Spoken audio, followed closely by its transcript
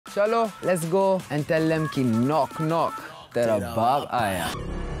चलो let's go and tell them कि knock knock तेरा बाप आया।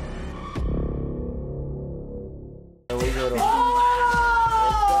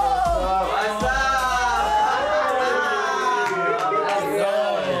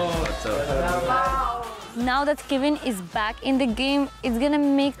 Now that Kevin is back in the game, it's gonna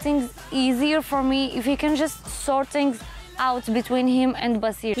make things easier for me if he can just sort things out between him and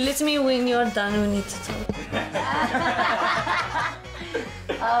Baseer. Let me win, you're done, we need to talk.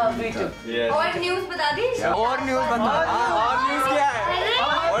 Me too. Yes. और news बता दी? और news बता। और news क्या है?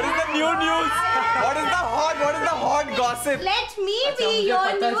 What is the new news? What is the hot gossip? Let me be your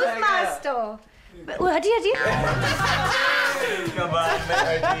news master. हटी।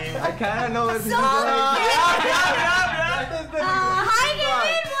 I kind of know what's Hi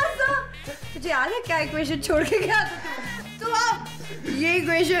Kevin, what's up? तुझे याद है क्या इक्वेशन छोड़ के गया था तू? अब ये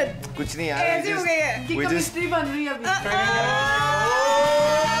इक्वेशन कुछ नहीं यार। ऐसी हो गई है कि केमिस्ट्री बन रही है अभी।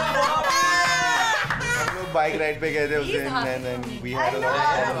 बाइक राइड पे गए थे उस दिन and we had a lot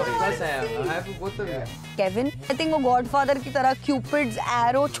of Kevin I think वो गॉडफादर की तरह क्यूपिड्स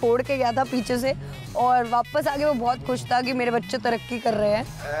एरो छोड़ के गया था पीछे से और वापस आके वो बहुत खुश था कि मेरे बच्चे तरक्की कर रहे हैं।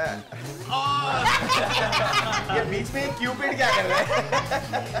 ये बीच में क्यूपिड क्या कर रहा है?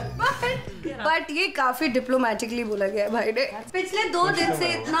 बट ये काफी डिप्लोमेटिकली बोला गया है भाई ने। पिछले 2 दिन से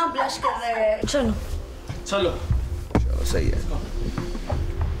इतना ब्लश कर रहे हैं। चलो सही है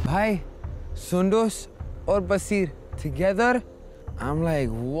भाई। सुंदुस और बसीर together, I'm like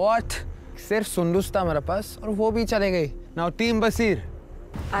what? सिर्फ सुंदुस था मेरे पास और वो भी चले गए। Now team Baseer.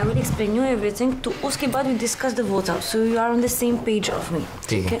 I will explain you everything. तो उसके बाद we discuss the vote out, so you are on the same page of me.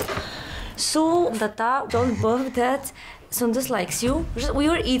 Okay. So Data told Bob that Soundous likes you. We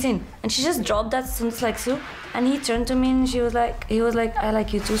were eating, and she just dropped that Soundous likes you, and he turned to me and he was like, I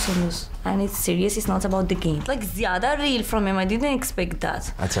like you too, Soundous. And it's serious. It's not about the game. Like zyada real from him. I didn't expect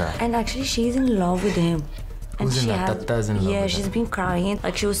that. Achha. And actually, she's in love with him. And Who's in love? Tatta's in love. Yeah, with she's him. been crying.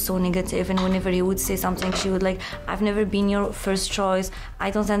 Like she was so negative, and whenever he would say something, she would like, "I've never been your first choice. I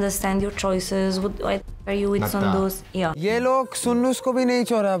don't understand your choices. Why are you with Soundous?" Yeah. ये लोग सुंदुस को भी नहीं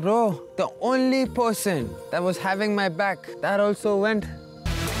छोड़ा bro. The only person that was having my back that also went.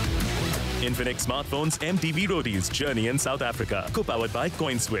 Infinix smartphones, MTV Roadies, Journey in South Africa. Co-powered by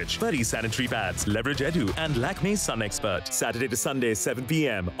CoinSwitch, Buddy Sanitary Pads, Leverage Edu, and Lakme Sun Expert. Saturday to Sunday, 7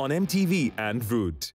 p.m. on MTV and Root.